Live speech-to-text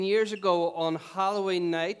Years ago on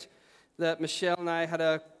Halloween night, that Michelle and I had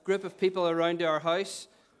a group of people around our house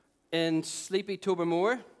in sleepy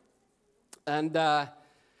Tobermore. And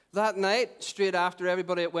that night, straight after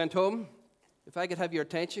everybody went home, if I could have your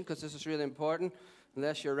attention, because this is really important,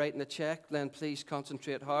 unless you're writing a check, then please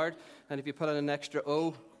concentrate hard. And if you put in an extra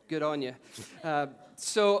O, good on you.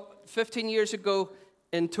 So 15 years ago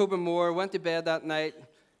in Tobermore, went to bed that night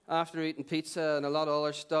after eating pizza and a lot of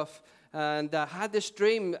other stuff. And I had this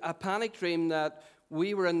dream, a panic dream, that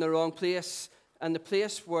we were in the wrong place. And the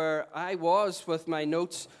place where I was with my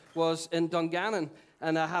notes was in Dungannon.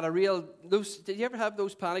 And I had did you ever have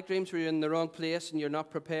those panic dreams where you're in the wrong place and you're not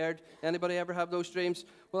prepared? Anybody ever have those dreams?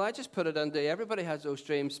 Well, I just put it into everybody has those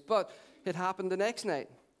dreams. But it happened the next night.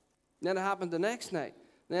 And then it happened the next night.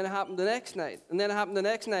 And then it happened the next night. And then it happened the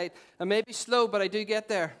next night. I may be slow, but I do get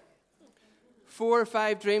there. 4 or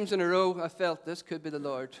 5 dreams in a row, I felt this could be the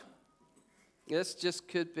Lord. This just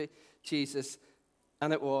could be Jesus,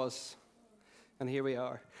 and it was. And here we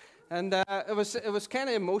are. And it was kind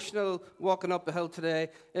of emotional walking up the hill today.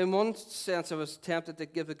 In one sense, I was tempted to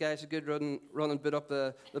give the guys a good run and boot up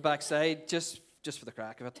the backside, just for the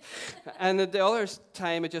crack of it. And at the other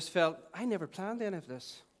time, I just felt, I never planned any of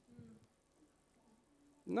this.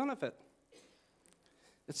 None of it.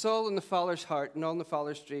 It's all in the Father's heart and all in the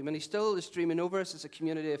Father's dream. And He still is dreaming over us as a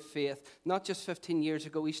community of faith. Not just 15 years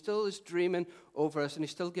ago. He still is dreaming over us, and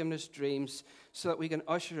He's still giving us dreams so that we can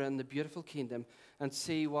usher in the beautiful kingdom and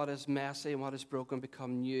see what is messy and what is broken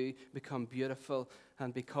become new, become beautiful,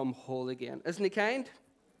 and become whole again. Isn't He kind?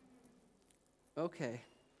 Okay.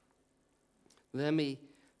 Let me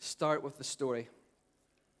start with the story.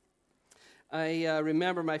 I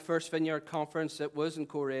remember my first Vineyard conference. It was in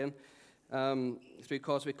Coleraine. Through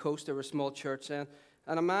Causeway Coast, there was a small church then.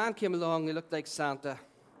 And a man came along, he looked like Santa.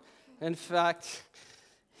 In fact,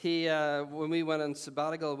 when we went on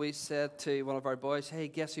sabbatical, we said to one of our boys, hey,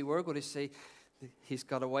 guess who we're going to see? He's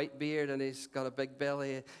got a white beard and he's got a big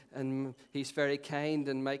belly and he's very kind.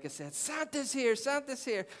 And Micah said, Santa's here, Santa's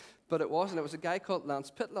here. But it wasn't. It was a guy called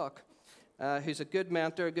Lance Pitlock, who's a good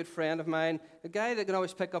mentor, a good friend of mine, a guy that can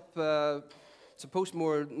always pick up, suppose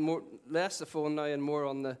less the phone now and more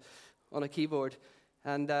on a keyboard.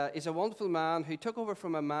 And he's a wonderful man who took over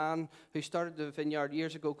from a man who started the Vineyard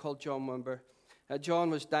years ago called John Wimber. John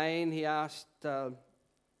was dying. He asked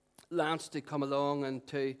Lance to come along and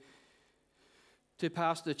to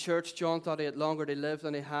pastor the church. John thought he had longer to live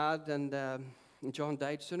than he had, and John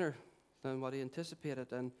died sooner than what he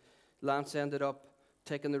anticipated. And Lance ended up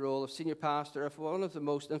taking the role of senior pastor of one of the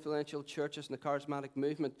most influential churches in the charismatic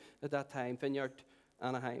movement at that time, Vineyard,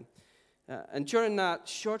 Anaheim. And during that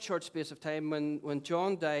short space of time when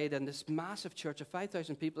John died and this massive church of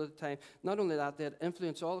 5,000 people at the time, not only that, they had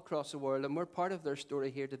influence all across the world, and we're part of their story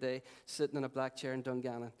here today, sitting in a black chair in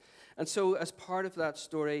Dungannon. And so as part of that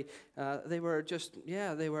story, they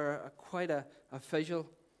were quite a visual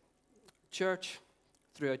church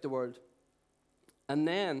throughout the world. And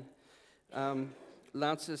then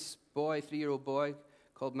Lance's boy, 3-year-old boy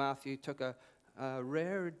called Matthew, took a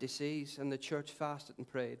rare disease, and the church fasted and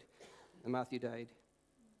prayed. And Matthew died.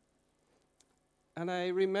 And I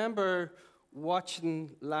remember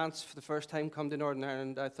watching Lance for the first time come to Northern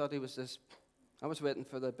Ireland. I thought he was I was waiting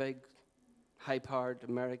for the big, high-powered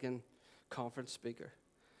American conference speaker.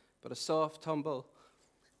 But a soft, humble,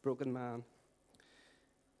 broken man.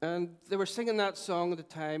 And they were singing that song at the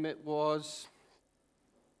time. It was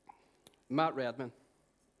Matt Redman.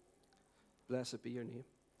 Blessed be your name.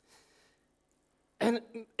 And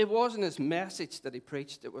it wasn't his message that he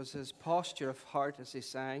preached. It was his posture of heart as he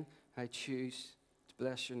sang, I choose to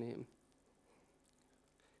bless your name.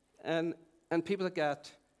 And people like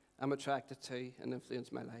that I'm attracted to and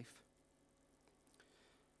influence my life.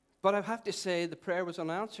 But I have to say the prayer was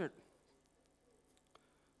unanswered.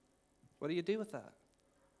 What do you do with that?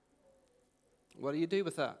 What do you do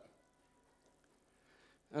with that?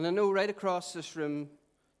 And I know right across this room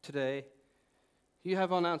today, you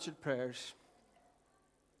have unanswered prayers.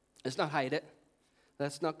 Let's not hide it.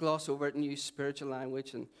 Let's not gloss over it and use spiritual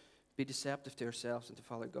language and be deceptive to ourselves and to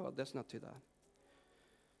Father God. Let's not do that.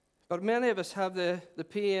 But many of us have the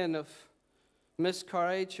pain of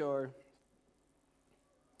miscarriage or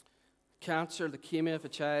cancer, leukemia of a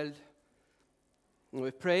child. And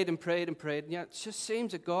we've prayed and prayed and prayed, and yet it just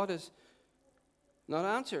seems that God has not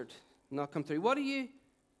answered, not come through. What do you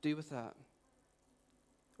do with that?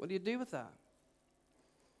 What do you do with that?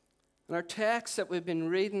 And our texts that we've been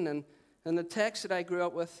reading and the texts that I grew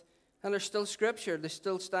up with, and they're still scripture, they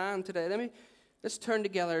still stand today. Let's turn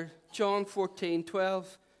together, John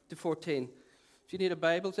 14:12 to 14. If you need a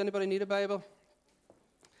Bible, does anybody need a Bible?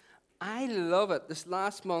 I love it. This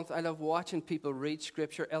last month, I love watching people read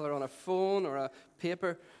Scripture, either on a phone or a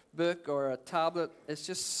paper book or a tablet. It's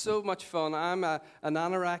just so much fun. I'm an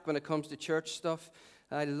anorak when it comes to church stuff.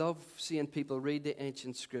 I love seeing people read the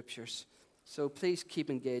ancient Scriptures. So please keep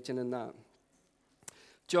engaging in that.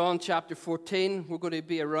 John chapter 14, we're going to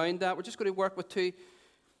be around that. We're just going to work with two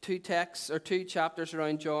texts or two chapters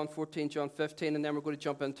around John 14, John 15, and then we're going to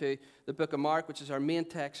jump into the book of Mark, which is our main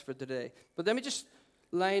text for today. But let me just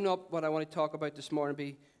line up what I want to talk about this morning,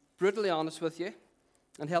 be brutally honest with you,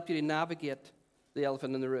 and help you to navigate the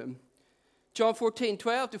elephant in the room. John 14,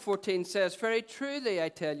 12 to 14 says, "Very truly I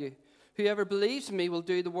tell you, whoever believes in me will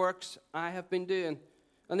do the works I have been doing,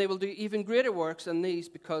 and they will do even greater works than these,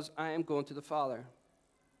 because I am going to the Father."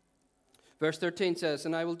 Verse 13 says,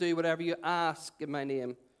 "And I will do whatever you ask in my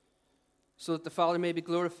name, so that the Father may be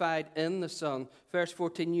glorified in the Son." Verse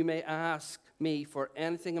 14, "You may ask me for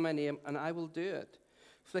anything in my name, and I will do it."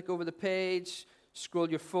 Flick over the page, scroll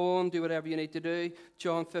your phone, do whatever you need to do.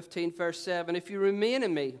 John 15, verse 7, "If you remain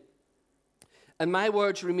in me, and my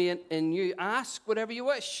words remain in you, ask whatever you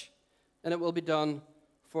wish, and it will be done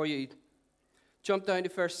for you." Jump down to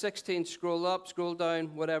verse 16, scroll up, scroll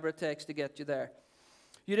down, whatever it takes to get you there.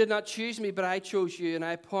 "You did not choose me, but I chose you, and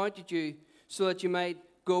I appointed you so that you might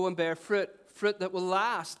go and bear fruit that will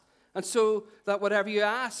last, and so that whatever you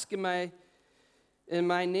ask in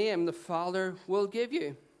my name, the Father will give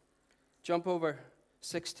you." Jump over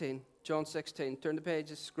 16, John 16. Turn the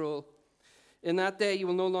pages, scroll. "In that day you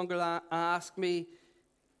will no longer ask me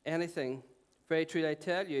anything. Very truly I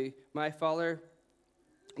tell you, my Father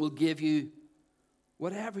will give you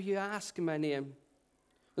whatever you ask in my name.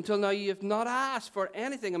 Until now you have not asked for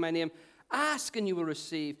anything in my name. Ask and you will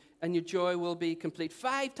receive, and your joy will be complete."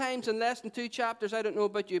 5 times in less than 2 chapters. I don't know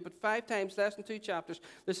about you, but 5 times less than 2 chapters.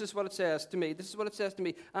 This is what it says to me. This is what it says to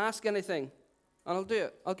me. Ask anything, and I'll do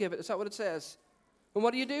it. I'll give it. Is that what it says? And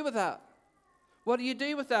what do you do with that? What do you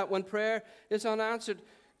do with that when prayer is unanswered?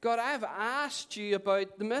 God, I've asked you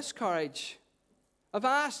about the miscarriage. I've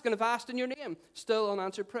asked, and I've asked in your name. Still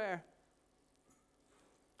unanswered prayer.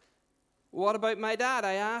 What about my dad?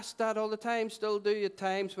 I ask that all the time. Still do at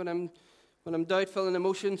times when I'm doubtful and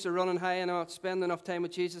emotions are running high and I'm not spending enough time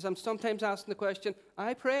with Jesus. I'm sometimes asking the question,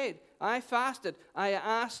 I prayed, I fasted, I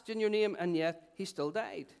asked in your name, and yet he still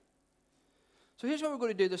died. So here's what we're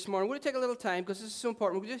going to do this morning. We're going to take a little time because this is so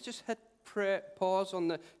important. We're going to just hit pause on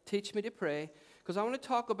the Teach Me to Pray, because I want to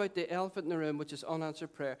talk about the elephant in the room, which is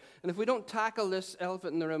unanswered prayer. And if we don't tackle this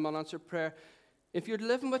elephant in the room, unanswered prayer, if you're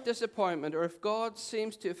living with disappointment, or if God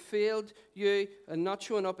seems to have failed you and not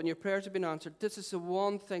showing up and your prayers have been answered, this is the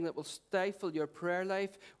one thing that will stifle your prayer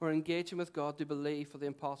life or engaging with God to believe for the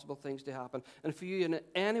impossible things to happen. And for you in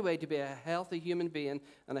any way to be a healthy human being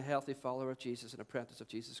and a healthy follower of Jesus, an apprentice of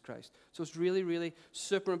Jesus Christ. So it's really, really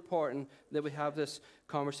super important that we have this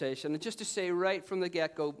conversation. And just to say right from the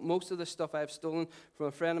get-go, most of this stuff I've stolen from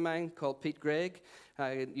a friend of mine called Pete Gregg.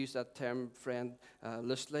 I use that term friend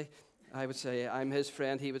loosely. I would say I'm his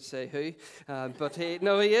friend. He would say who. But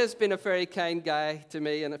he has been a very kind guy to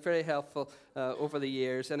me and very helpful over the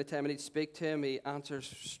years. Anytime I need to speak to him, he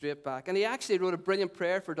answers straight back. And he actually wrote a brilliant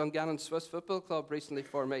prayer for Dungannon Swiss Football Club recently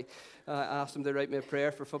for me. I asked him to write me a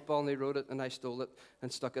prayer for football, and he wrote it, and I stole it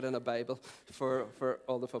and stuck it in a Bible for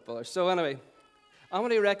all the footballers. So anyway, I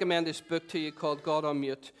want to recommend this book to you called God on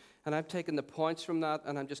Mute. And I'm taking the points from that,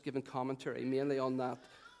 and I'm just giving commentary mainly on that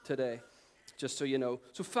today. Just so you know.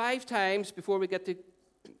 So 5 times before we get to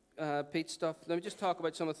Pete's stuff, let me just talk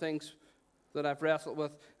about some of the things that I've wrestled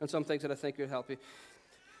with and some things that I think will help you.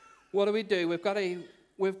 What do? We've got to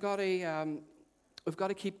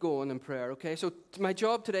keep going in prayer. Okay. So my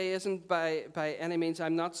job today isn't by any means.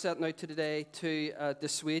 I'm not setting out today to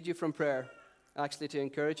dissuade you from prayer. Actually, to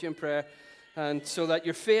encourage you in prayer, and so that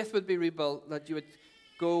your faith would be rebuilt, that you would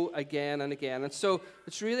go again and again. And so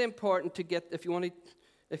it's really important to get, if you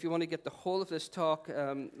want to get the whole of this talk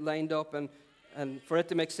lined up and for it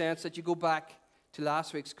to make sense, that you go back to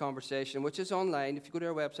last week's conversation, which is online. If you go to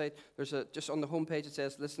our website, there's just on the homepage it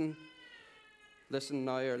says listen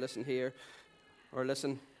now, or listen here, or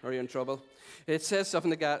listen or you're in trouble. It says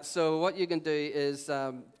something like that. So what you can do is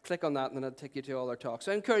click on that, and then it'll take you to all our talks.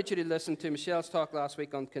 So I encourage you to listen to Michelle's talk last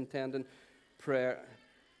week on contending prayer,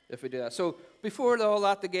 if we do that. So before all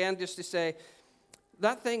that, again, just to say,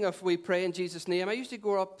 that thing of we pray in Jesus' name, I used to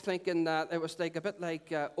grow up thinking that it was like a bit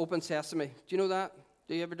like open sesame. Do you know that?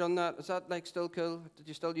 Do you ever done that? Is that like still cool? Did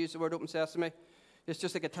you still use the word open sesame? It's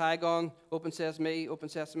just like a tag on, open sesame, open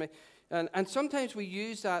sesame. And sometimes we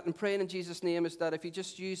use that, and praying in Jesus' name is that if you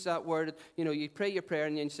just use that word, you pray your prayer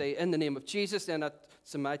and then you say, in the name of Jesus, then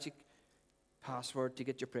that's the magic password to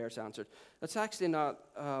get your prayers answered. That's actually not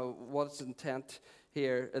what's intent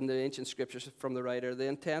here in the ancient scriptures from the writer. The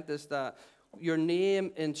intent is that your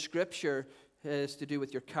name in Scripture is to do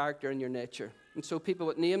with your character and your nature. And so people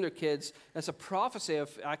would name their kids as a prophecy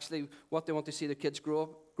of actually what they want to see their kids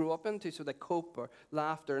grow up into, so they cope or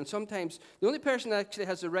laughter. And sometimes the only person that actually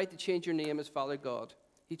has the right to change your name is Father God.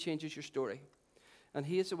 He changes your story. And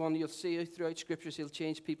he is the one you'll see throughout Scriptures. He'll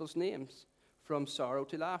change people's names from sorrow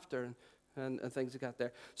to laughter and things like that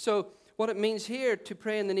there. So what it means here to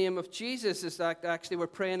pray in the name of Jesus is that actually we're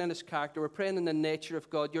praying in his character. We're praying in the nature of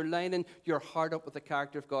God. You're lining your heart up with the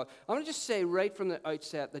character of God. I want to just say right from the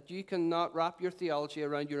outset that you cannot wrap your theology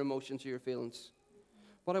around your emotions or your feelings.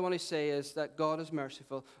 What I want to say is that God is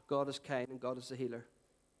merciful, God is kind, and God is the healer.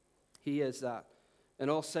 He is that. And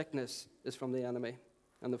all sickness is from the enemy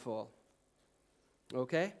and the fall.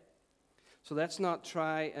 Okay? So let's not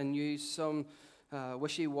try and use some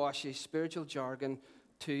wishy-washy spiritual jargon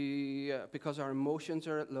because our emotions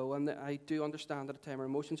are at low, and I do understand at the time our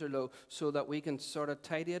emotions are low, so that we can sort of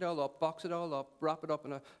tidy it all up, box it all up, wrap it up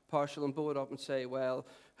in a parcel and bow it up and say, well,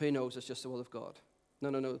 who knows, it's just the will of God.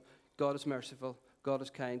 No. God is merciful, God is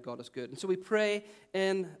kind, God is good. And so we pray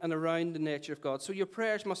in and around the nature of God. So your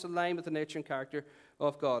prayers must align with the nature and character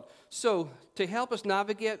of God. So to help us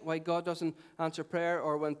navigate why God doesn't answer prayer,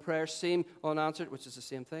 or when prayers seem unanswered, which is the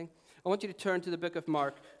same thing, I want you to turn to the book of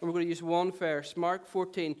Mark, and we're going to use one verse, Mark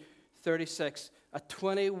 14:36, a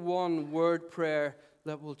 21-word prayer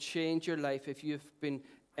that will change your life if you've been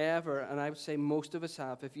ever, and I would say most of us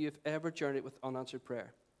have, if you've ever journeyed with unanswered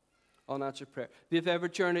prayer. Unanswered prayer. If you've ever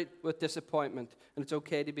journeyed with disappointment, and it's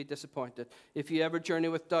okay to be disappointed. If you ever journey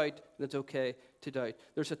with doubt, then it's okay to doubt.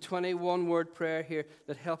 There's a 21-word prayer here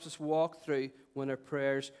that helps us walk through when our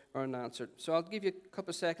prayers are unanswered. So I'll give you a couple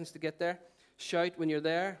of seconds to get there. Shout when you're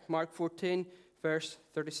there. Mark 14, verse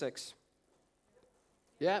 36.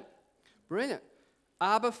 Yeah, brilliant.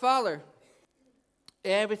 Abba, Father,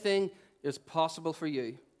 everything is possible for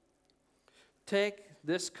you. Take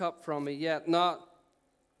this cup from me, yet not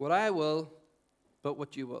what I will, but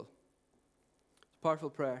what you will. It's a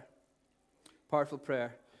powerful prayer. Powerful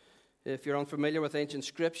prayer. If you're unfamiliar with ancient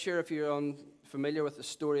scripture, if you're unfamiliar with the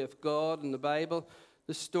story of God in the Bible,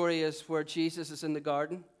 the story is where Jesus is in the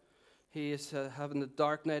garden. He is having the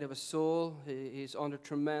dark night of his soul. He's under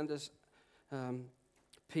tremendous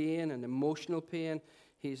pain and emotional pain.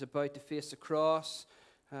 He's about to face the cross.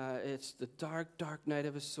 It's the dark, dark night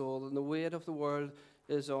of his soul, and the weight of the world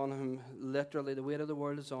is on him. Literally, the weight of the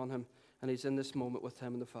world is on him, and he's in this moment with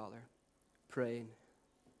him and the Father, praying.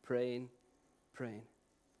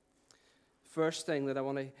 First thing that I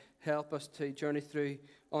want to help us to journey through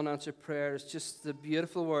unanswered prayer is just the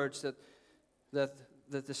beautiful words that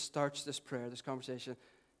this starts this prayer, this conversation.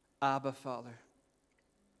 Abba, Father.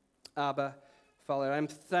 Abba, Father. I'm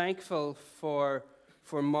thankful for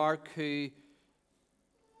Mark, who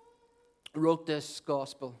wrote this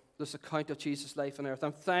gospel, this account of Jesus' life on earth.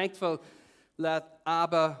 I'm thankful that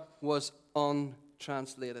Abba was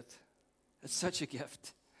untranslated. It's such a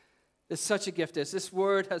gift. It's such a gift. This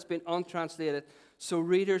word has been untranslated, so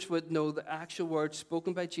readers would know the actual words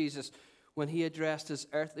spoken by Jesus when he addressed his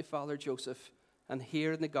earthly father Joseph, and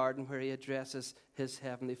here in the garden where he addresses his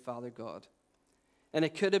heavenly Father God. And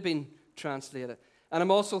it could have been translated. And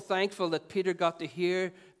I'm also thankful that Peter got to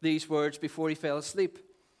hear these words before he fell asleep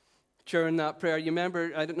during that prayer. You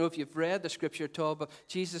remember, I don't know if you've read the scripture at all, but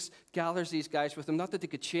Jesus gathers these guys with him. Not that they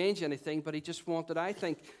could change anything, but he just wanted, I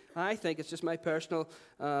think it's just my personal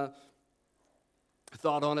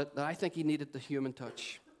thought on it, that I think he needed the human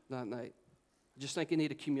touch that night. I just think he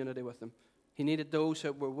needed community with him. He needed those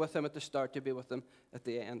who were with him at the start to be with him at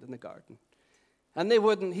the end in the garden. And they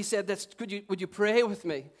wouldn't. He said, would you pray with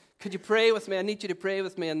me? Could you pray with me? I need you to pray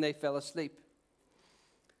with me. And they fell asleep.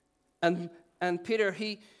 And Peter,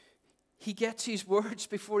 he gets these words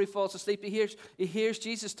before he falls asleep. He hears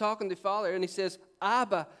Jesus talking to the Father, and he says,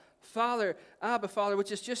 Abba, Father,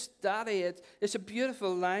 which is just daddy. It's a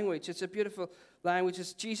beautiful language. It's a beautiful language.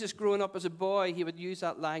 As Jesus growing up as a boy, he would use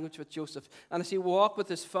that language with Joseph. And as he walked with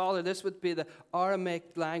his father, this would be the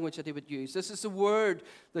Aramaic language that he would use. This is the word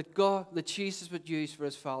that Jesus would use for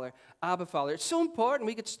his Father, Abba, Father. It's so important.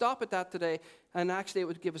 We could stop at that today, and actually it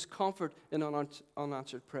would give us comfort in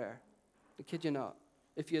unanswered prayer. I kid you not.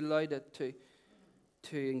 If you allowed it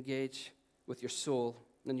to engage with your soul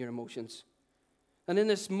and your emotions. And in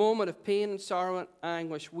this moment of pain and sorrow and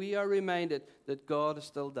anguish, we are reminded that God is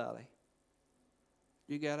still daddy.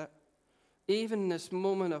 You get it? Even in this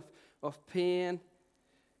moment of pain,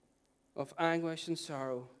 of anguish and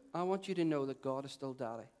sorrow, I want you to know that God is still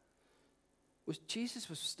daddy. Jesus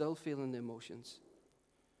was still feeling the emotions.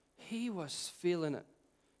 he was feeling it.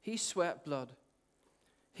 He sweat blood.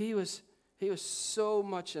 He was so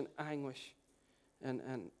much in anguish and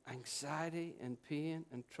anxiety and pain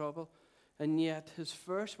and trouble. And yet his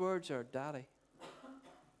first words are, Daddy.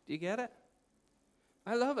 Do you get it?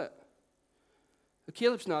 I love it. Well,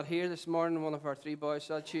 Caleb's not here this morning, one of our 3 boys,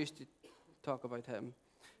 so I'll choose to talk about him.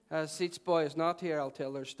 As each boy is not here, I'll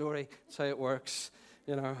tell their story. That's how it works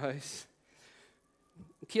in our house.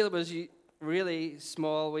 Caleb was really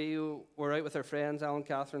small. We were out with our friends, Alan,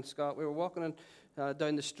 Catherine, Scott. We were walking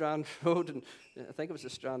down the Strand Road, and I think it was the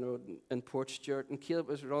Strand Road in Port Stewart, and Caleb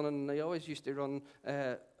was running, and he always used to run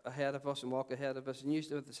ahead of us and walk ahead of us, and used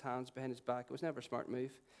to with his hands behind his back. It was never a smart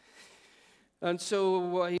move. And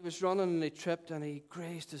so he was running, and he tripped, and he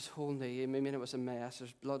grazed his whole knee. I mean, it was a mess.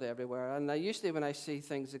 There's blood everywhere. And usually when I see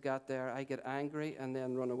things that got there, I get angry and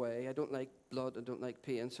then run away. I don't like blood. I don't like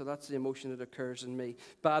pain. So that's the emotion that occurs in me.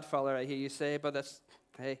 Bad fella, I hear you say, but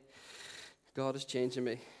hey, God is changing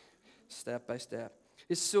me step by step.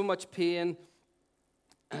 It's so much pain,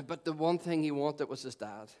 but the one thing he wanted was his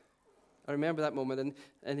dad. I remember that moment,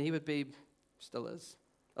 and he would be, still is,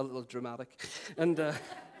 a little dramatic, and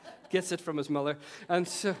gets it from his mother. And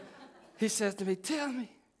so he says to me, tell me,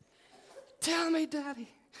 Daddy.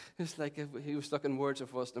 It's like he was stuck in words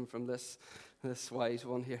of wisdom from this wise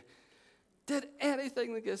one here. Did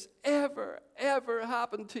anything like this ever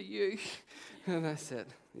happen to you? And I said,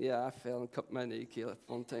 yeah, I fell and cut my knee, Caleb,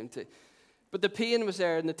 one time too. But the pain was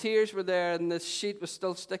there, and the tears were there, and the sheet was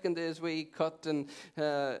still sticking to his wee cut, and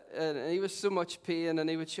he was so much pain, and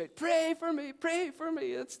he would shout, pray for me.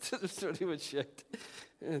 That's what he would shout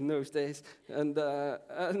in those days.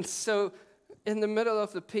 And so in the middle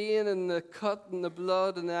of the pain and the cut and the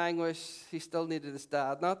blood and the anguish, he still needed his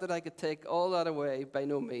dad. Not that I could take all that away, by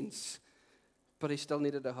no means, but he still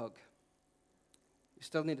needed a hug. He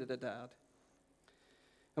still needed a dad.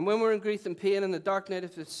 And when we're in grief and pain in the dark night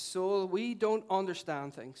of the soul, we don't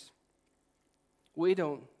understand things. We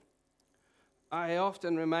don't. I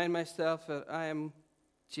often remind myself that I am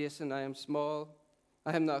Jason, I am small,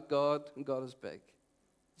 I am not God, and God is big.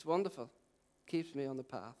 It's wonderful. It keeps me on the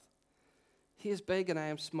path. He is big and I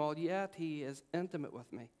am small, yet he is intimate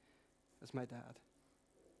with me as my dad.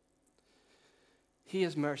 He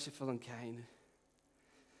is merciful and kind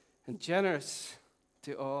and generous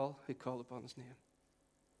to all who call upon his name.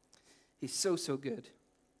 He's so good.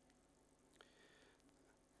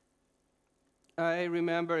 I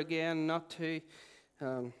remember again not to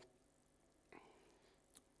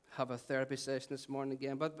have a therapy session this morning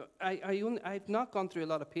again, but I've not gone through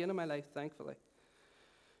a lot of pain in my life, thankfully.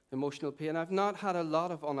 Emotional pain. I've not had a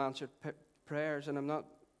lot of unanswered prayers, and I'm not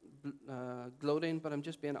gloating, but I'm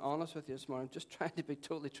just being honest with you this morning. I'm just trying to be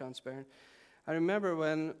totally transparent. I remember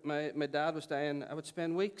when my dad was dying, I would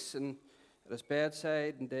spend weeks at his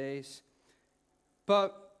bedside and days.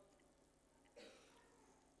 But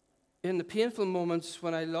in the painful moments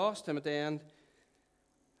when I lost him at the end,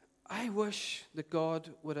 I wish that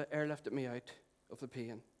God would have airlifted me out of the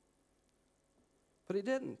pain. But he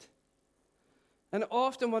didn't. And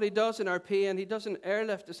often what he does in our pain, he doesn't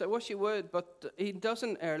airlift us. I wish he would, but he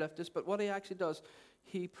doesn't airlift us. But what he actually does,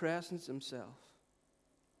 he presents himself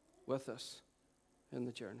with us in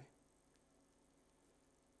the journey.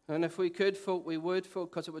 And if we could, folk, we would,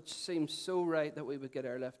 folk, because it would seem so right that we would get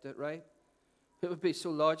airlifted, right? It would be so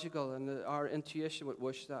logical, and our intuition would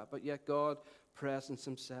wish that. But yet God presents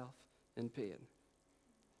himself in pain.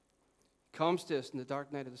 He comes to us in the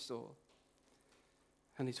dark night of the soul,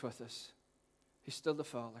 and he's with us. He's still the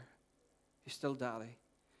Father. He's still Daddy.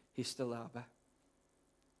 He's still Abba.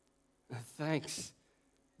 And thanks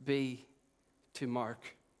be to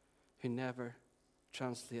Mark, who never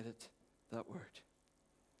translated that word.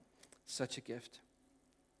 Such a gift.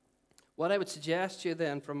 What I would suggest to you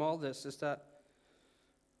then from all this is that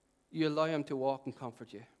you allow him to walk and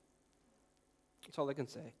comfort you. That's all I can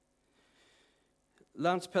say.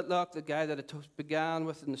 Lance Pitlock, the guy that it began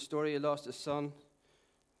with in the story, he lost his son.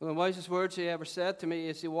 One of the wisest words he ever said to me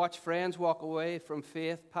is he watched friends walk away from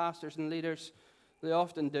faith, pastors and leaders. They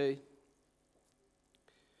often do.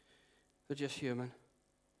 They're just human.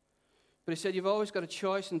 But he said, you've always got a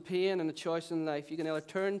choice in pain and a choice in life. You can either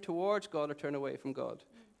turn towards God or turn away from God.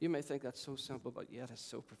 You may think that's so simple, but yet it's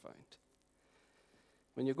so profound.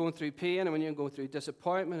 When you're going through pain and when you're going through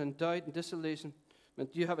disappointment and doubt and disillusionment,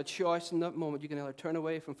 you have a choice in that moment. You can either turn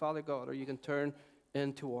away from Father God or you can turn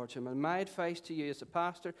in towards him. And my advice to you as a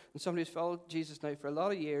pastor and somebody who's followed Jesus now for a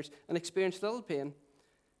lot of years and experienced little pain,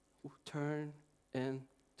 turn in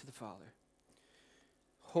to the Father.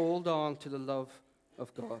 Hold on to the love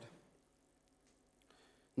of God.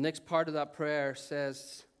 The next part of that prayer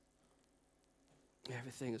says,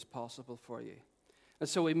 Everything is possible for you. And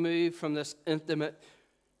so we move from this intimate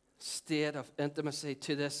state of intimacy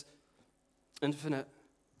to this infinite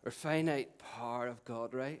or finite power of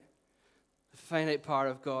God, right? The finite power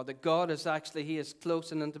of God. That God is actually, he is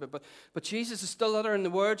close and intimate. But Jesus is still uttering the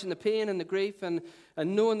words and the pain and the grief and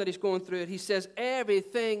knowing that he's going through it. He says,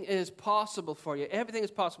 everything is possible for you. Everything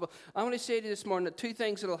is possible. I want to say to you this morning that two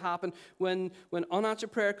things that will happen when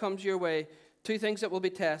unanswered prayer comes your way. Two things that will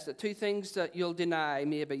be tested. Two things that you'll deny,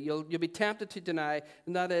 maybe. You'll be tempted to deny.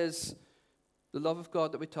 And that is the love of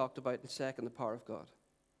God that we talked about. And second, the power of God.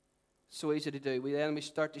 So easy to do. We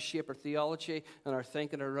start to shape our theology and our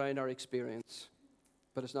thinking around our experience.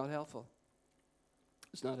 But it's not helpful.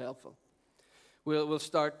 It's not helpful. We'll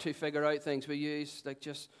start to figure out things. We use like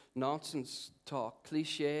just nonsense talk,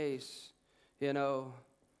 cliches. You know,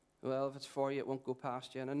 well, if it's for you, it won't go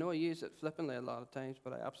past you. And I know I use it flippantly a lot of times,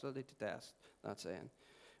 but I absolutely detest that saying.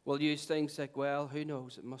 We'll use things like, well, who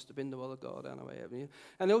knows? It must have been the will of God anyway.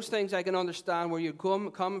 And those things I can understand where you're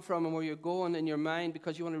coming from and where you're going in your mind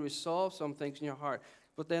because you want to resolve some things in your heart.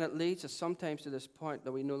 But then it leads us sometimes to this point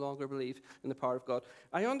that we no longer believe in the power of God.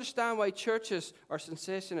 I understand why churches are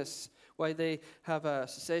cessationists, why they have a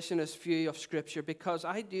cessationist view of Scripture, because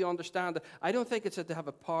I do understand that. I don't think it's that they have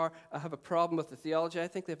a problem with the theology. I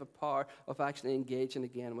think they have a power of actually engaging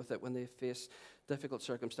again with it when they face difficult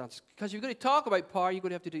circumstances. Because you've got to talk about power, you're going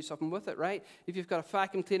to have to do something with it, right? If you've got a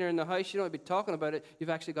vacuum cleaner in the house, you don't want to be talking about it. You've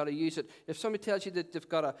actually got to use it. If somebody tells you that they've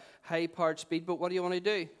got a high-powered speedboat, what do you want to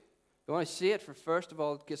do? You want to see it first of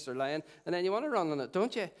all, in case they're lying, and then you want to run on it,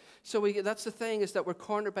 don't you? So that's the thing, is that we're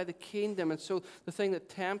cornered by the kingdom. And so the thing that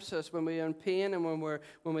tempts us when we are in pain and when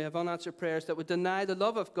we have unanswered prayers, that we deny the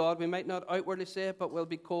love of God. We might not outwardly say it, but we'll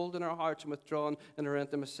be cold in our hearts and withdrawn in our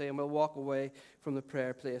intimacy, and we'll walk away from the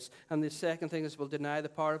prayer place. And the second thing is we'll deny the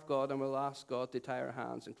power of God, and we'll ask God to tie our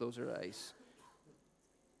hands and close our eyes.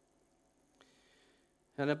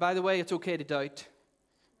 And by the way, it's okay to doubt.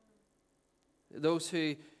 Those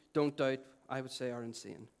who don't doubt, I would say, are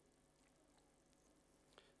insane.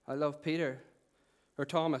 I love Peter or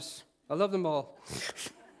Thomas. I love them all.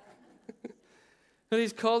 And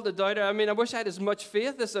he's called the doubter. I mean, I wish I had as much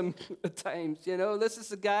faith as him at times. You know, this is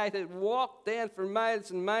the guy that walked then for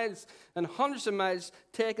miles and miles and hundreds of miles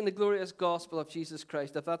taking the glorious gospel of Jesus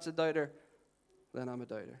Christ. If that's a doubter, then I'm a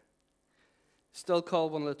doubter. Still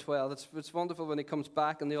called one of the 12. It's wonderful when he comes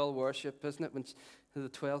back and they all worship, isn't it? When the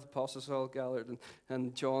 12 apostles are all gathered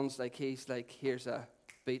and John's like, he's like, here's a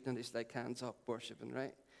beat, and he's like, hands up, worshiping,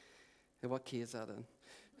 right? And what key is that in?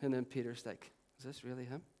 And then Peter's like, is this really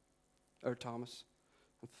him? Or Thomas?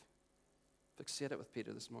 I'm fixated with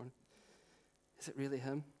Peter this morning. Is it really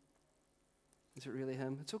him? Is it really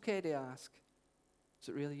him? It's okay to ask. Is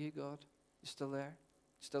it really you, God? You still there?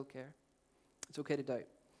 You still care? It's okay to doubt.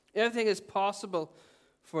 Everything is possible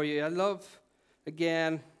for you. I love,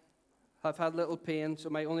 again, I've had little pain, so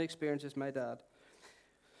my only experience is my dad.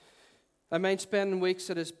 I mind spending weeks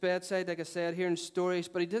at his bedside, like I said, hearing stories,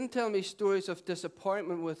 but he didn't tell me stories of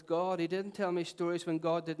disappointment with God. He didn't tell me stories when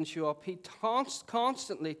God didn't show up. He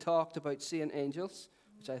constantly talked about seeing angels,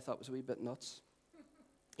 which I thought was a wee bit nuts.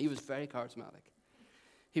 He was very charismatic.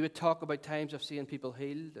 He would talk about times of seeing people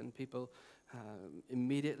healed and people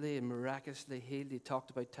immediately and miraculously healed. He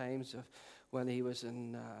talked about times of when he was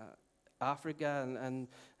in Africa and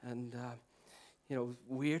you know,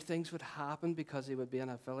 weird things would happen because he would be in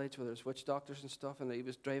a village where there's witch doctors and stuff, and he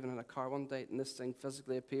was driving in a car one night and this thing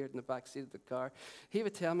physically appeared in the back seat of the car. He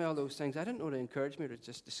would tell me all those things. I didn't know to encourage me or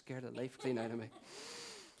just to scare the life clean out of me.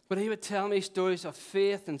 But he would tell me stories of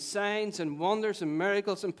faith and signs and wonders and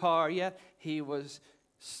miracles and power, yet he was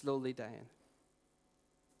slowly dying.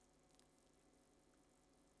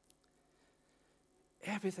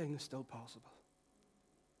 Everything is still possible.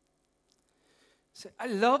 See, I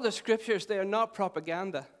love the scriptures. They are not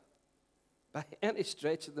propaganda by any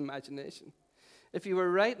stretch of the imagination. If you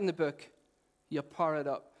were writing the book, you power it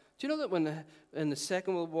up. Do you know that in the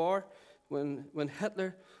Second World War, when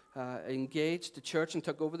Hitler engaged the church and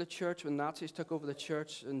took over the church, when Nazis took over the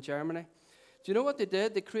church in Germany, do you know what they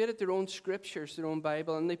did? They created their own scriptures, their own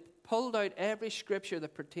Bible, and they pulled out every scripture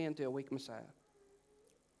that pertained to a weak Messiah.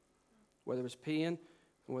 Where there was pain,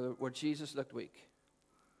 and where Jesus looked weak.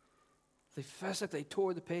 They physically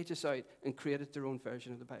tore the pages out and created their own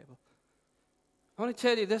version of the Bible. I want to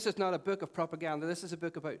tell you, this is not a book of propaganda. This is a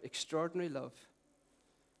book about extraordinary love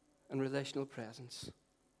and relational presence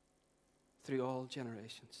through all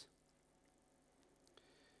generations.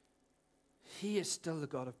 He is still the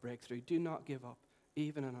God of breakthrough. Do not give up,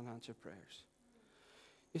 even in unanswered prayers.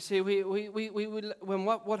 You see, when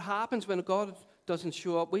what happens when God doesn't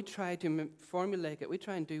show up, we try to formulate it. We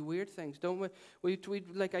try and do weird things, don't we? We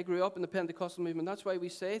like, I grew up in the Pentecostal movement. That's why we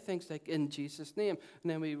say things like, in Jesus' name.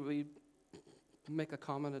 And then we make a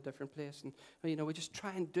comment a different place. And, we just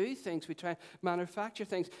try and do things. We try and manufacture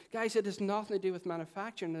things. Guys, it has nothing to do with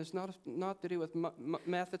manufacturing. It's not to do with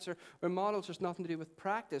methods or models. There's nothing to do with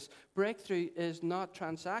practice. Breakthrough is not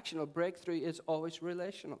transactional. Breakthrough is always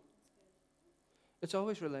relational. It's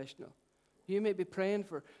always relational. You may be praying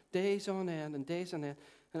for days on end,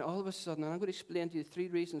 and all of a sudden, and I'm going to explain to you 3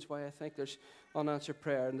 reasons why I think there's unanswered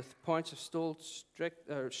prayer, and the points are stole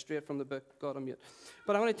straight from the book, God on Mute.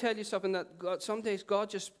 But I want to tell you something, that some days God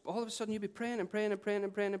just, all of a sudden you'll be praying,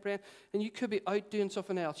 and you could be out doing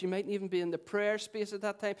something else. You mightn't even be in the prayer space at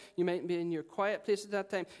that time. You mightn't be in your quiet place at that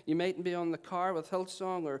time. You mightn't be on the car with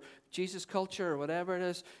Hillsong or Jesus Culture or whatever it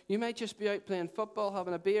is. You might just be out playing football,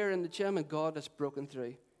 having a beer in the gym, and God has broken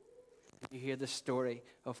through. You hear the story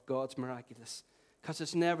of God's miraculous, because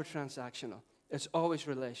it's never transactional. It's always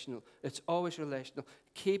relational. It's always relational.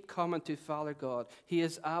 Keep coming to Father God. He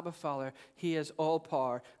is Abba Father. He is all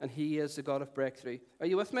power, and He is the God of breakthrough. Are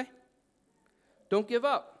you with me? Don't give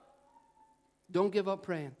up. Don't give up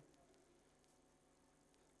praying.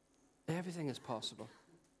 Everything is possible.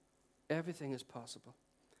 Everything is possible.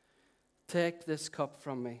 Take this cup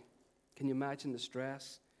from me. Can you imagine the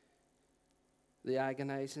stress, the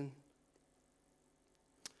agonizing?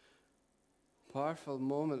 Powerful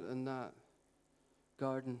moment in that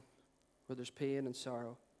garden where there's pain and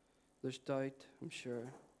sorrow. There's doubt, I'm sure.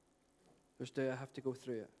 Do I have to go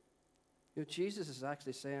through it? Jesus is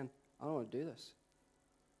actually saying, I don't want to do this.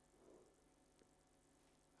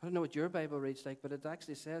 I don't know what your Bible reads like, but it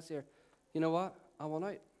actually says here, you know what? I want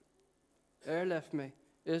out. Airlift me.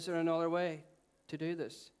 Is there another way to do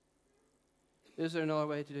this? Is there another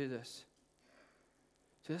way to do this?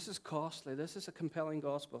 So this is costly. This is a compelling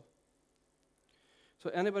gospel. So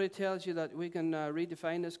anybody tells you that we can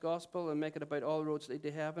redefine this gospel and make it about all roads lead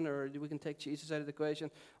to heaven, or we can take Jesus out of the equation,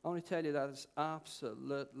 I want to tell you that is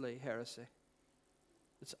absolutely heresy.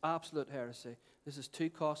 It's absolute heresy. This is too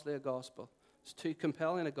costly a gospel. It's too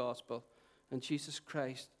compelling a gospel. And Jesus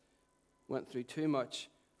Christ went through too much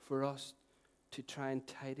for us to try and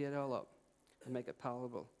tidy it all up and make it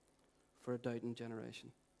palatable for a doubting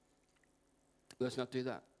generation. Let's not do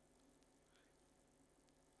that.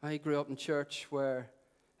 I grew up in church where,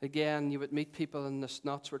 again, you would meet people and the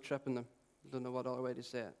snots were tripping them. I don't know what other way to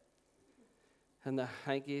say it. And the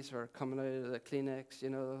hankies were coming out of the Kleenex,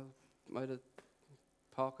 out of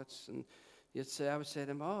pockets. And I would say to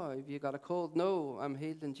them, oh, have you got a cold? No, I'm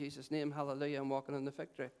healed in Jesus' name. Hallelujah, I'm walking in the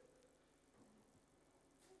victory.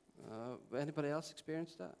 Anybody else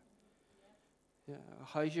experienced that? Yeah.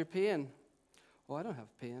 How's your pain? Oh, I don't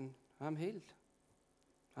have pain. I'm healed.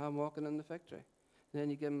 I'm walking in the victory. And then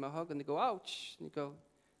you give them a hug and they go, ouch. And you go,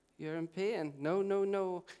 you're in pain.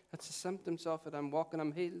 No. That's the symptoms of it. I'm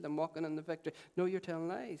healed. I'm walking in the victory. No, you're telling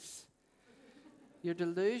lies. You're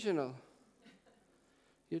delusional.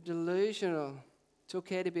 You're delusional. It's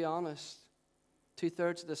okay to be honest.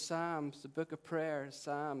 2/3 of the Psalms, the book of prayer,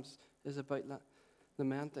 Psalms, is about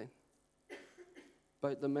lamenting.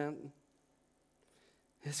 About lamenting.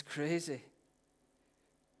 It's crazy. I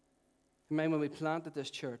remember when we planted this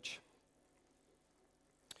church,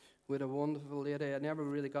 with a wonderful lady. I never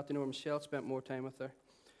really got to know her. Michelle, spent more time with her.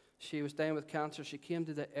 She was dying with cancer. She came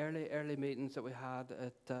to the early meetings that we had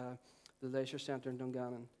at the leisure centre in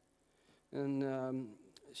Dungannon. And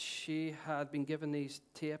she had been given these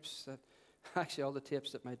tapes, actually all the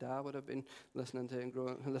tapes that my dad would have been listening to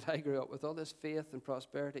and that I grew up with, all this faith and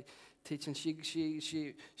prosperity teaching.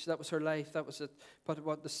 She that was her life. That was it. But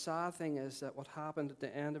what the sad thing is that what happened at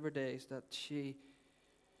the end of her days, that she,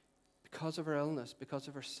 because of her illness, because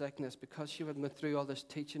of her sickness, because she went through all this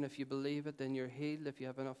teaching, if you believe it, then you're healed. If you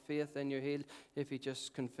have enough faith, then you're healed. If you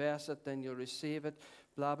just confess it, then you'll receive it.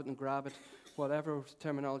 Blab it and grab it, whatever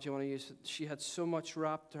terminology you want to use. She had so much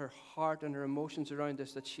wrapped her heart and her emotions around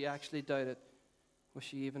this that she actually doubted, was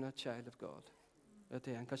she even a child of God at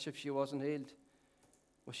the end? Because if she wasn't healed,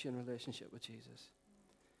 was she in relationship with Jesus?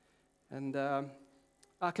 And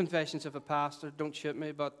our confessions of a pastor, don't shoot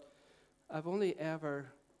me, but I've only ever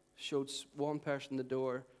showed one person the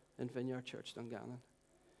door in Vineyard Church, Dungannon.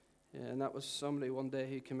 Yeah, and that was somebody one day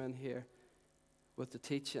who came in here with the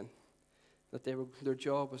teaching that their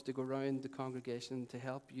job was to go around the congregation to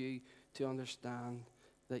help you to understand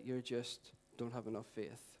that you just don't have enough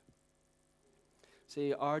faith.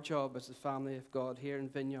 See, our job as the family of God here in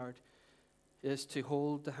Vineyard is to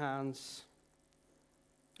hold the hands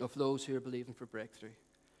of those who are believing for breakthrough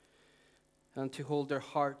and to hold their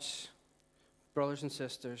hearts, brothers and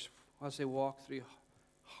sisters, as they walk through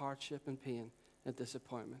hardship and pain, and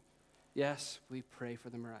disappointment. Yes, we pray for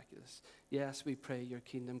the miraculous. Yes, we pray your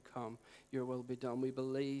kingdom come, your will be done. We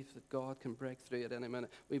believe that God can break through at any minute.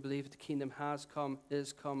 We believe that the kingdom has come,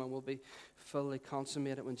 is come, and will be fully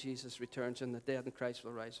consummated when Jesus returns, and the dead in Christ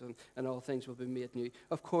will rise, and all things will be made new.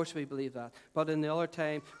 Of course we believe that. But in the other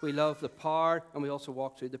time, we love the power, and we also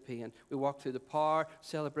walk through the pain. We walk through the power,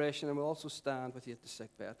 celebration, and we'll also stand with you at the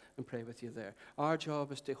sickbed and pray with you there. Our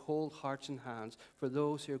job is to hold hearts and hands for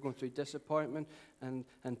those who are going through disappointment and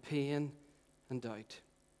pain and doubt.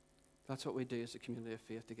 That's what we do as a community of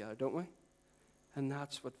faith together, don't we? And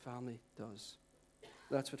that's what family does.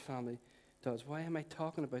 That's what family does. Why am I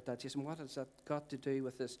talking about that, Jason? What has that got to do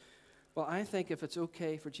with this? Well, I think if it's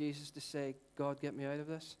okay for Jesus to say, God, get me out of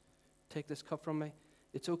this, take this cup from me,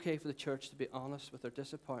 it's okay for the church to be honest with their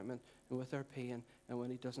disappointment and with their pain and when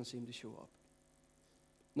he doesn't seem to show up.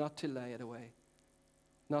 Not to lie it away.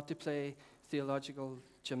 Not to play theological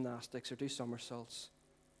gymnastics or do somersaults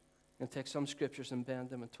and take some scriptures and bend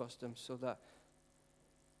them and twist them so that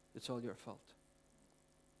it's all your fault.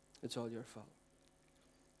 It's all your fault.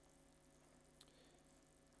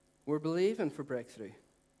 We're believing for breakthrough.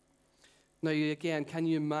 Now, again, can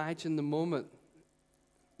you imagine the moment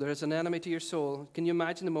there is an enemy to your soul? Can you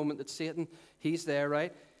imagine the moment that Satan, he's there,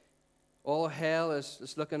 right? All hell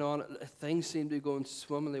is looking on. Things seem to be going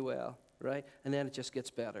swimmingly well, right? And then it just gets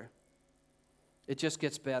better. It just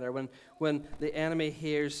gets better when the enemy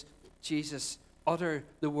hears Jesus utter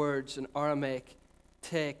the words in Aramaic,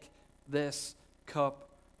 take this cup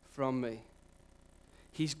from me.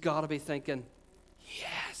 He's got to be thinking,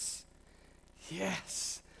 yes,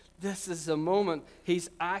 this is the moment. He's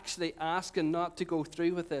actually asking not to go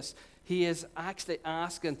through with this. He is actually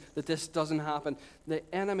asking that this doesn't happen. The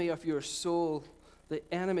enemy of your soul, the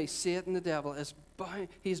enemy, Satan, the devil,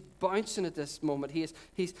 he's bouncing at this moment.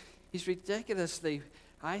 He's ridiculously,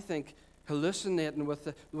 I think, hallucinating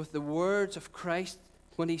with the words of Christ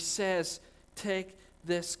when he says, take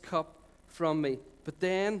this cup from me. But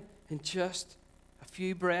then, in just a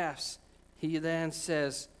few breaths, he then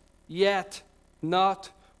says, yet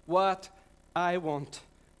not what I want,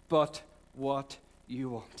 but what you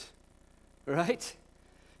want. Right?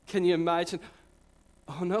 Can you imagine?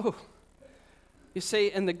 Oh no. You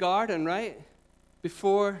see, in the garden, right?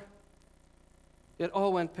 Before it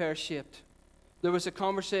all went pear-shaped, there was a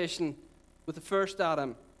conversation with the first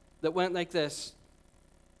Adam that went like this.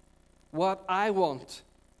 What I want,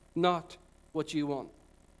 not what you want.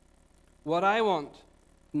 What I want,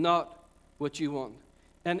 not what you want.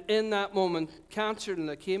 And in that moment, cancer and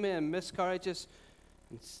leukemia and miscarriages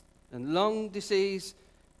and lung disease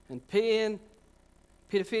and pain,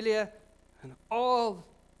 pedophilia, and all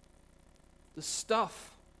the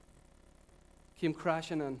stuff came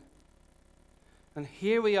crashing in. And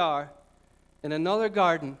here we are in another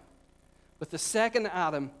garden with the second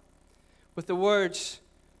Adam, with the words,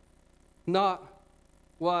 not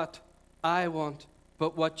what I want,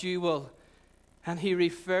 but what you will. And he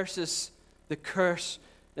reverses the curse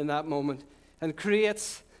in that moment and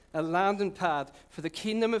creates a landing pad for the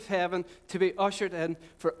kingdom of heaven to be ushered in,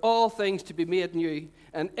 for all things to be made new,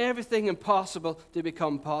 and everything impossible to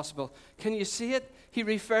become possible. Can you see it? He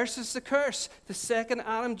reverses the curse. The second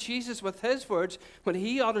Adam, Jesus, with his words, when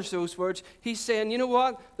he utters those words, he's saying, you know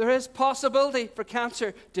what? There is possibility for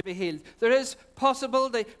cancer to be healed. There is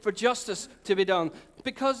possibility for justice to be done.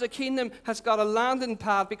 Because the kingdom has got a landing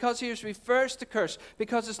pad, because he has reversed the curse,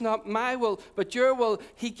 because it's not my will, but your will,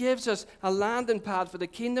 he gives us a landing pad for the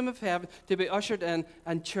kingdom of heaven to be ushered in.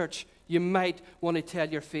 And church, you might want to tell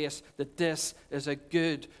your face that this is a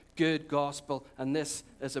good gospel, and this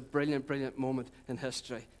is a brilliant moment in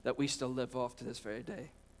history that we still live off to this very day.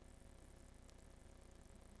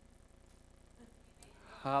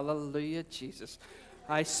 Hallelujah, Jesus.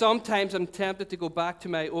 Sometimes I'm tempted to go back to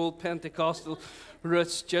my old Pentecostal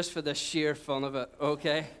roots just for the sheer fun of it,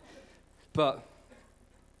 okay? But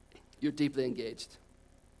you're deeply engaged.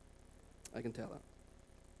 I can tell that.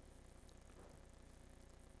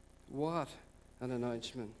 What an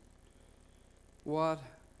announcement. What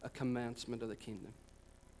a commencement of the kingdom.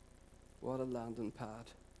 What a landing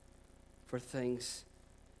pad for things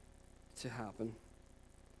to happen.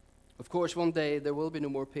 Of course, one day there will be no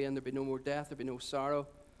more pain, there'll be no more death, there'll be no sorrow.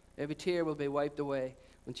 Every tear will be wiped away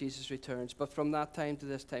when Jesus returns. But from that time to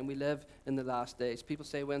this time, we live in the last days. People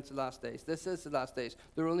say, when's the last days? This is the last days.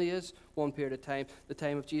 There only is one period of time, the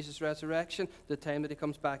time of Jesus' resurrection, the time that he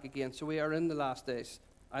comes back again. So we are in the last days.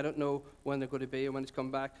 I don't know when they're going to be or when he's come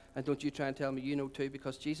back. And don't you try and tell me you know too,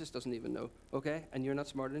 because Jesus doesn't even know, okay? And you're not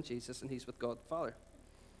smarter than Jesus, and he's with God the Father.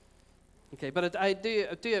 Okay, but I do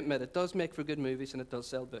admit it does make for good movies, and it does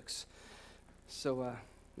sell books. So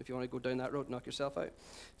If you want to go down that road, knock yourself out.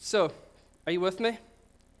 So, are you with me?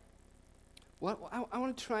 I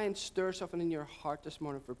want to try and stir something in your heart this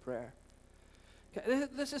morning for prayer. Okay,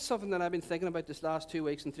 this is something that I've been thinking about this last 2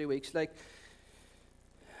 weeks and 3 weeks. Like,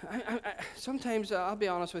 sometimes, I'll be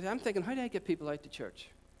honest with you, I'm thinking, how do I get people out to church?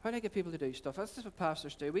 How do I get people to do stuff? That's just what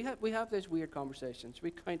pastors do. We have these weird conversations. We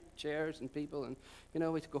count chairs and people, and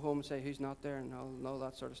we go home and say who's not there and all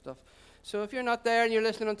that sort of stuff. So if you're not there and you're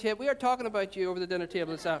listening on tape, we are talking about you over the dinner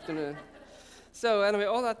table this afternoon. So anyway,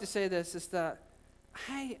 all that to say this is that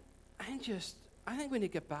I think we need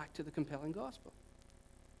to get back to the compelling gospel.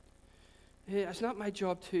 It's not my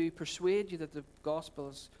job to persuade you that the gospel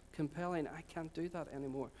is compelling. I can't do that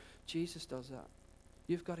anymore. Jesus does that.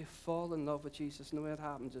 You've got to fall in love with Jesus, and the way it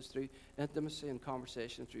happens is through intimacy and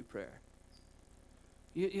conversation, through prayer.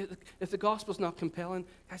 If the gospel's not compelling,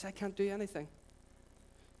 guys, I can't do anything.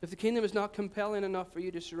 If the kingdom is not compelling enough for you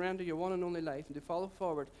to surrender your one and only life and to follow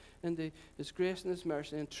forward into His grace and His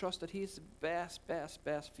mercy and trust that He is the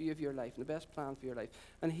best view of your life and the best plan for your life,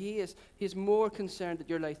 and He is more concerned that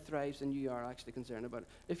your life thrives than you are actually concerned about it.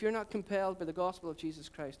 If you're not compelled by the gospel of Jesus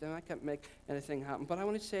Christ, then I can't make anything happen. But I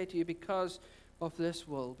want to say to you, because of this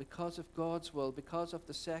will, because of God's will, because of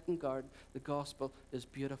the second garden, the gospel is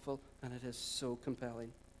beautiful and it is so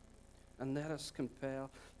compelling. And let us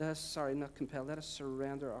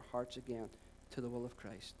surrender our hearts again to the will of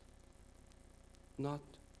Christ. Not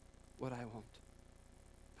what I want,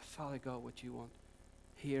 but Father God, what you want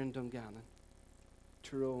here in Dungannon,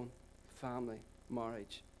 Tyrone, family,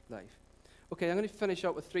 marriage, life. Okay, I'm going to finish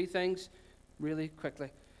up with 3 things really quickly.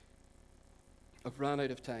 I've run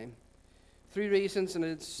out of time. 3 reasons, and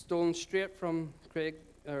it's stolen straight from Pete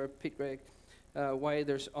Gregg. Why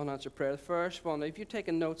there's unanswered prayer. The first one, if you're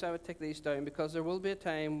taking notes, I would take these down, because there will be a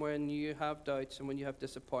time when you have doubts and when you have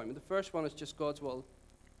disappointment. The first one is just God's will.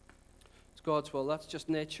 It's God's will. That's just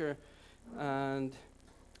nature and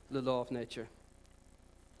the law of nature.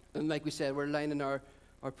 And like we said, we're lining our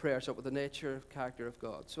prayers up with the nature, character of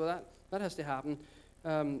God. So that has to happen.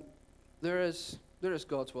 There is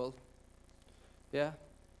God's will. Yeah?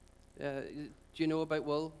 Do you know about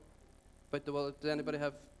will? About the will? Does anybody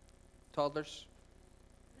have toddlers?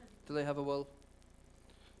 Do they have a will?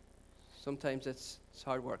 Sometimes it's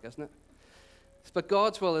hard work, isn't it? But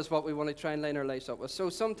God's will is what we want to try and line our lives up with. So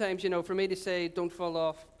sometimes, for me to say, don't fall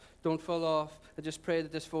off, I just pray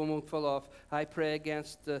that this phone won't fall off. I pray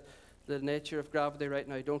against the nature of gravity right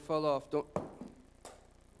now. Don't fall off. Don't.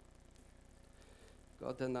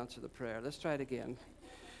 God didn't answer the prayer. Let's try it again.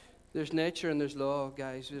 There's nature and there's law,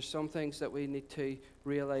 guys. There's some things that we need to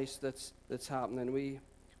realize that's happening.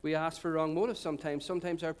 We ask for wrong motives sometimes.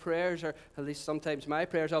 Sometimes our prayers are, at least sometimes my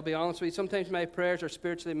prayers, I'll be honest with you, sometimes my prayers are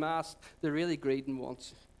spiritually masked. They're really greed and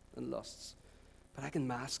wants and lusts. But I can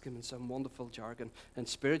mask them in some wonderful jargon and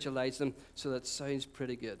spiritualize them so that it sounds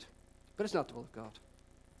pretty good. But it's not the will of God.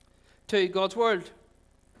 2, God's word.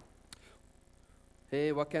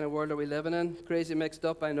 Hey, what kind of world are we living in? Crazy mixed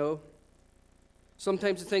up, I know.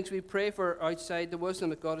 Sometimes the things we pray for are outside the wisdom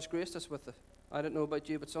that God has graced us with. I don't know about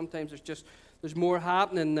you, but sometimes there's more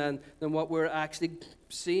happening than what we're actually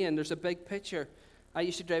seeing. There's a big picture. I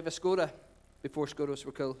used to drive a Skoda before Skodas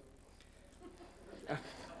were cool.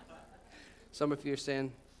 Some of you are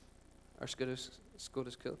saying our Skoda's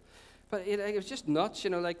cool. But it was just nuts,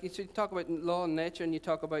 like you talk about law and nature and you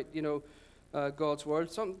talk about, God's word.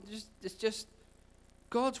 It's just,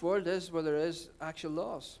 God's word is where there is actual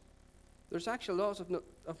laws. There's actual laws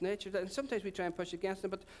of nature, and sometimes we try and push against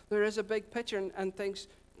them, but there is a big picture, and things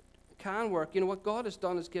can work. What God has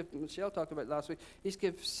done is Michelle talked about last week, He's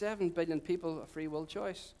given 7 billion people a free will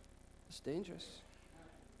choice. That's dangerous.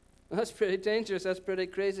 That's pretty dangerous. That's pretty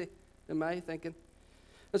crazy, in my thinking.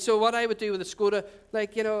 And so what I would do with a Skoda,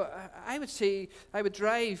 I would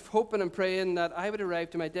drive hoping and praying that I would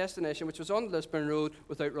arrive to my destination, which was on the Lisburn Road,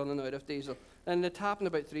 without running out of diesel. And it happened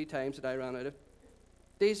about 3 times that I ran out of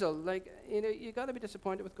diesel. You got to be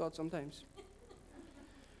disappointed with God sometimes.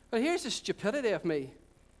 But here's the stupidity of me.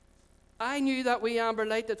 I knew that wee amber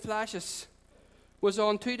light that flashes was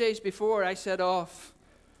on 2 days before I set off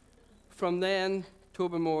from then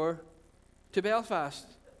Tobermore to Belfast.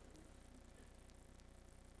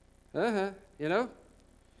 And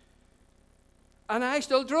I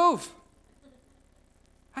still drove.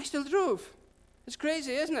 It's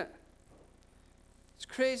crazy, isn't it? It's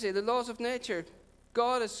crazy. The laws of nature,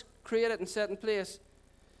 God has created and set in place.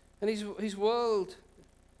 And He's willed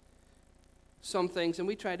some things, and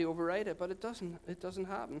we try to override it, but it doesn't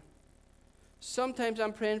happen. Sometimes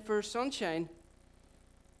I'm praying for sunshine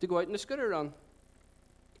to go out on a scooter run.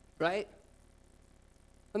 Right?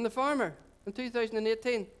 And the farmer in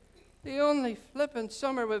 2018 The only flippin'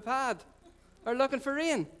 summer we've had are looking for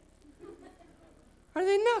rain. Are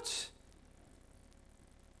they nuts?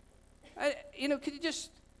 Could you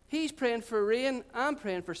just, he's praying for rain, I'm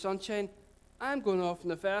praying for sunshine, I'm going off in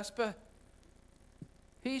the Vespa.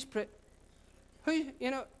 He's praying,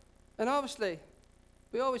 and obviously,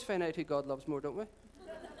 we always find out who God loves more, don't we?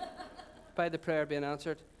 By the prayer being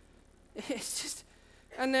answered. It's just,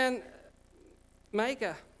 and then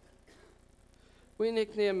Micah. We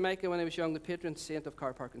nicknamed Micah when he was young the patron saint of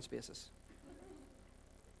car parking spaces.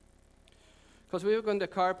 Because we were going to a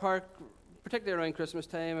car park, particularly around Christmas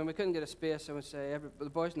time, and we couldn't get a space, and we'd say, the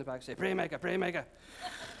boys in the back say, pray Micah, pray Micah.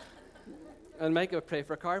 And Micah would pray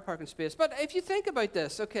for a car parking space. But if you think about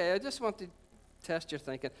this, okay, I just want to test your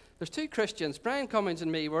thinking. There's two Christians, Brian Cummings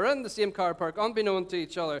and me. We're in the same car park, unbeknown to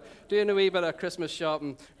each other, doing a wee bit of Christmas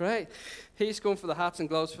shopping, right? He's going for the hats and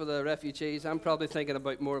gloves for the refugees. I'm probably thinking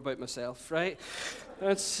more about myself, right?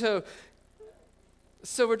 And so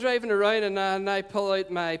we're driving around, and I pull out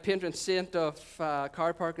my patron saint of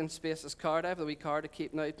car parking spaces card. I have the wee card to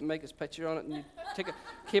keep now to make his picture on it, and you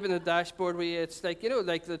keep it in the dashboard where it's like,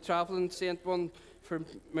 like the traveling saint one for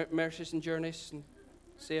mercies and journeys and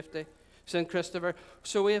safety. St. Christopher.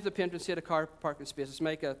 So we have the patron saint of car parking spaces.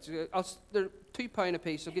 Micah, they're £2 a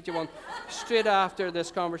piece. I'll get you one straight after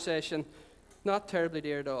this conversation. Not terribly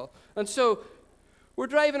dear at all. And so we're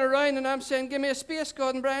driving around, and I'm saying, give me a space,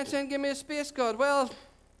 God. And Brian's saying, give me a space, God. Well,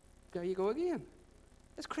 there you go again.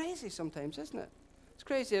 It's crazy sometimes, isn't it? It's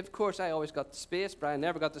crazy. Of course, I always got the space. Brian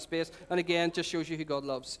never got the space. And again, just shows you who God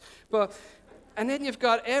loves. And then you've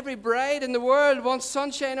got every bride in the world wants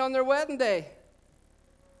sunshine on their wedding day.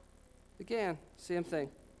 Again, same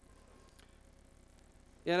thing.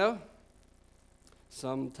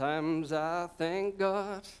 Sometimes I thank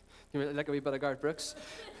God. You like a wee bit of Garth Brooks?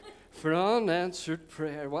 For unanswered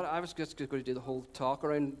prayer. I was just going to do the whole talk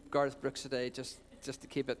around Garth Brooks today, just to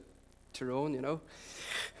keep it Tyrone,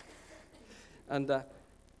 And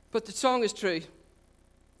but the song is true.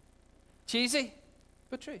 Cheesy,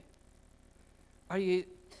 but true. Are you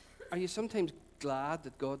sometimes glad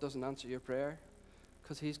that God doesn't answer your prayer?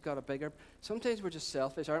 Because he's got a bigger. Sometimes we're just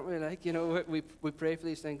selfish, aren't we? Like, we pray for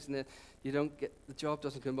these things, and then the job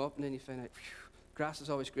doesn't come up, and then you find out, grass is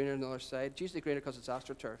always greener on the other side. It's usually greener because it's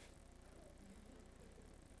AstroTurf.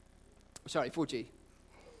 Sorry, 4G.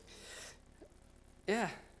 Yeah.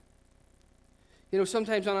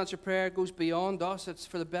 Sometimes unanswered prayer goes beyond us. It's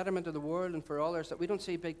for the betterment of the world and for others, that we don't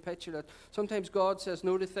see big picture. That sometimes God says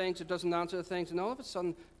no to things, it doesn't answer the things, and all of a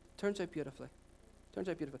sudden, it turns out beautifully.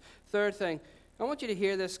 Third thing. I want you to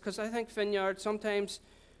hear this, because I think Vineyard, sometimes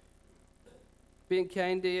being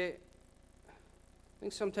kind to you, I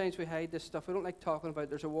think sometimes we hide this stuff. We don't like talking about it.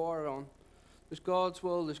 There's a war on. There's God's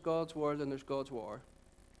will, there's God's world, and there's God's war.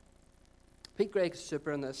 Pete Greig is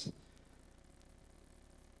super in this.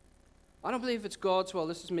 I don't believe it's God's will.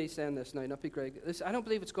 This is me saying this now, not Pete Greig. I don't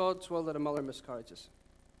believe it's God's will that a mother miscarriages.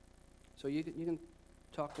 So you can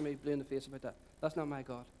talk to me blue in the face about that. That's not my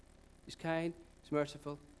God. He's kind, he's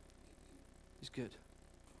merciful, he's good.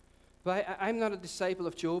 But I'm not a disciple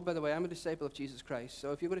of Job, by the way. I'm a disciple of Jesus Christ.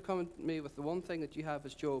 So if you're going to come to me with the one thing that you have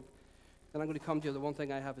as Job, then I'm going to come to you, the one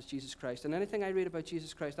thing I have is Jesus Christ. And anything I read about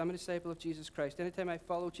Jesus Christ, I'm a disciple of Jesus Christ. Anytime I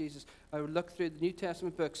follow Jesus, I would look through the New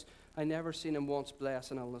Testament books, I never seen him once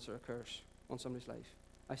bless an illness or a curse on somebody's life.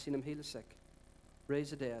 I've seen him heal the sick,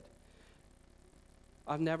 raise the dead.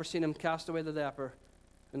 I've never seen him cast away the leper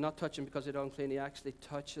and not touch him because he's unclean. He actually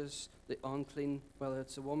touches the unclean, whether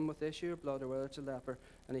it's a woman with issue of blood or whether it's a leper,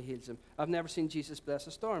 and he heals him. I've never seen Jesus bless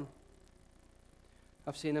a storm.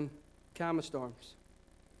 I've seen him calm the storms.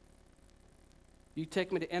 You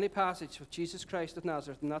take me to any passage with Jesus Christ of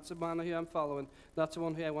Nazareth, and that's the man who I'm following. That's the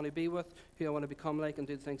one who I want to be with, who I want to become like and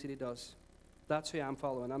do the things that he does. That's who I'm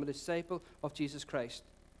following. I'm a disciple of Jesus Christ,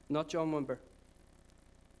 not John Wimber.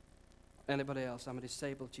 Anybody else. I'm a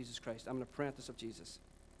disciple of Jesus Christ. I'm an apprentice of Jesus.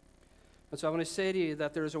 And so I want to say to you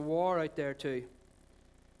that there is a war out there too.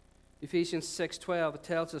 Ephesians 6:12, it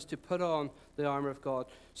tells us to put on the armor of God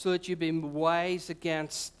so that you be wise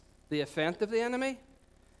against the offense of the enemy.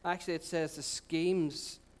 Actually, it says the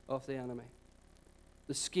schemes of the enemy.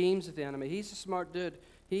 The schemes of the enemy. He's a smart dude.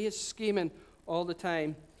 He is scheming all the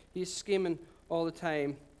time. He's scheming all the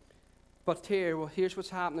time. But here's what's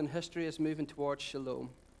happening. History is moving towards shalom.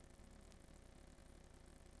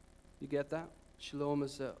 You get that? Shalom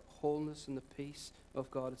is the wholeness and the peace of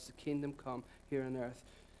God. It's the kingdom come here on earth.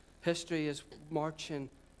 History is marching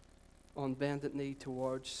on bended knee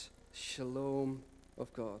towards shalom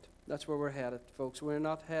of God. That's where we're headed, folks. We're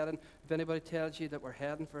not heading. If anybody tells you that we're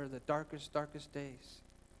heading for the darkest days,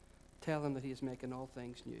 tell them that he is making all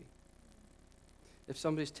things new. If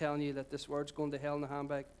somebody's telling you that this word's going to hell in a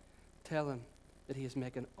handbag, tell him that he is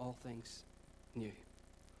making all things new.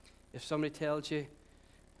 If somebody tells you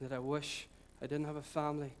that I wish I didn't have a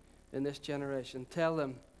family in this generation, tell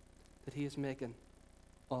them that he is making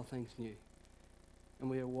all things new. And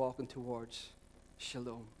we are walking towards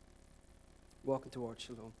shalom. Walking towards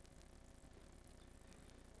shalom.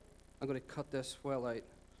 I'm going to cut this well out.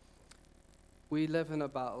 We live in a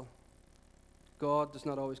battle. God does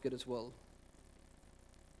not always get his will.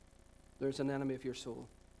 There's an enemy of your soul.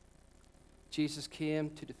 Jesus came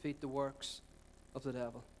to defeat the works of the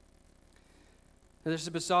devil. And there's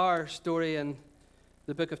a bizarre story in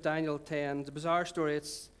the book of Daniel 10. It's a bizarre story.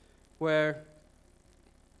 It's where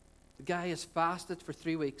the guy has fasted for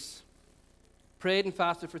 3 weeks. Prayed and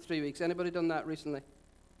fasted for 3 weeks. Anybody done that recently?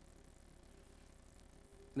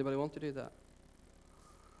 Anybody want to do that?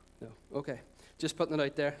 No. Okay. Just putting it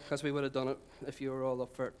out there, because we would have done it if you were all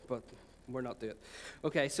up for it, but we're not doing it.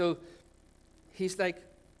 Okay, so he's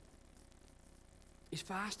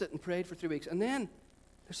fasted and prayed for 3 weeks. And then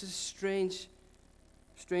there's this strange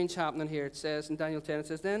happening here. It says in Daniel 10, it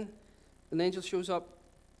says, then an angel shows up.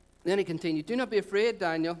 Then he continued, do not be afraid,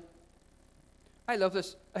 Daniel. I love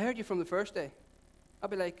this. I heard you from the first day. I'll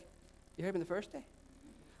be like, you heard me the first day?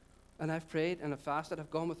 And I've prayed and I've fasted. I've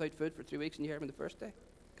gone without food for 3 weeks and you heard me the first day?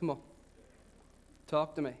 Come on.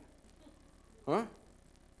 Talk to me. Huh?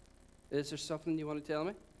 Is there something you want to tell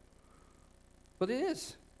me? Well, it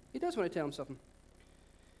is. He does want to tell him something.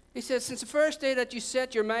 He says, since the first day that you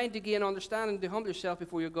set your mind to gain understanding, to humble yourself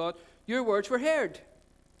before your God, your words were heard.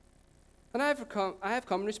 And I have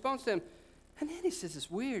come in response to him. And then he says this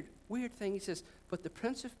weird thing. He says, but the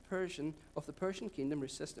prince of the Persian kingdom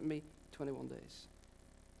resisted me 21 days.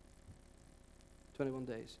 21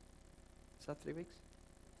 days. Is that 3 weeks?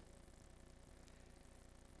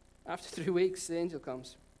 After 3 weeks, the angel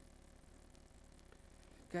comes.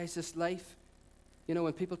 Guys, this life,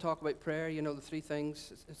 when people talk about prayer, the three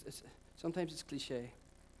things, sometimes it's cliche.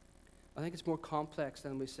 I think it's more complex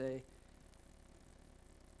than we say,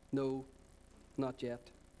 no, not yet,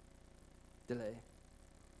 delay.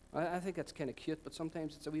 I think that's kind of cute, but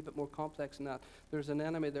sometimes it's a wee bit more complex than that. There's an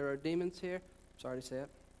enemy. There are demons here. Sorry to say it.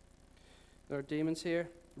 There are demons here.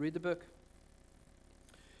 Read the book.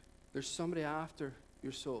 There's somebody after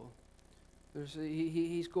your soul.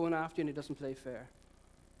 He's going after you and he doesn't play fair.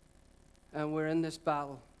 And we're in this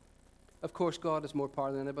battle. Of course, God is more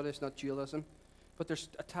powerful than anybody. It's not dualism. But there's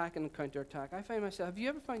attack and counterattack. I find myself, have you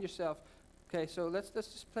ever found yourself, okay, so let's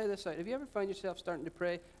just play this out. Have you ever found yourself starting to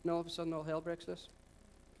pray and all of a sudden all hell breaks loose?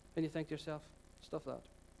 And you think to yourself, stuff that.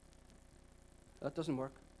 That doesn't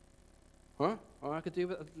work. Huh? Or I could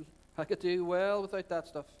do well without that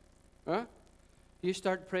stuff. Huh? You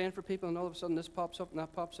start praying for people and all of a sudden this pops up and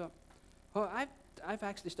that pops up. Oh, I've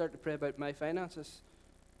actually started to pray about my finances.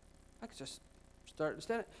 I could just start,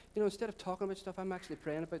 instead of talking about stuff, I'm actually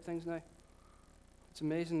praying about things now. It's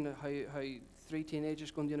amazing how 3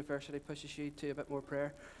 teenagers going to university pushes you to a bit more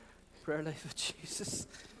prayer life with Jesus.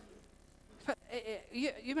 But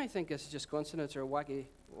you might think this is just coincidence or wacky,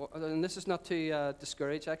 and this is not to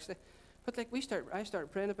discourage actually. But I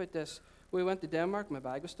started praying about this. We went to Denmark, my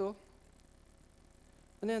bag was stolen.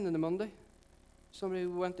 And then on the Monday, somebody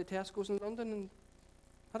went to Tesco's in London and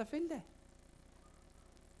had a field day.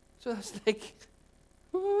 So I was like,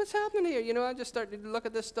 oh, what's happening here? I just started to look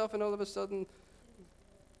at this stuff and all of a sudden,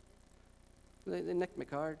 they nicked my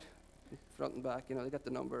card, front and back. They got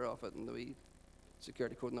the number off it and the wee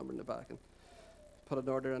security code number in the back and put an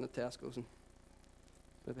order in at Tesco's and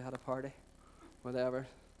maybe had a party, whatever.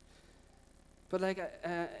 But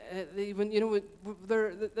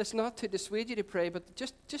that's not to dissuade you to pray, but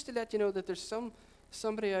just to let you know that there's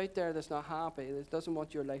somebody out there that's not happy, that doesn't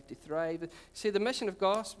want your life to thrive. See, the mission of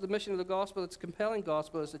the gospel, it's a compelling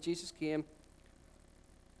gospel, is that Jesus came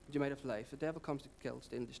that you might have life. The devil comes to kill,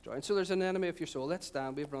 steal, and destroy. And so there's an enemy of your soul. Let's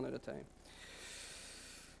stand. We've run out of time.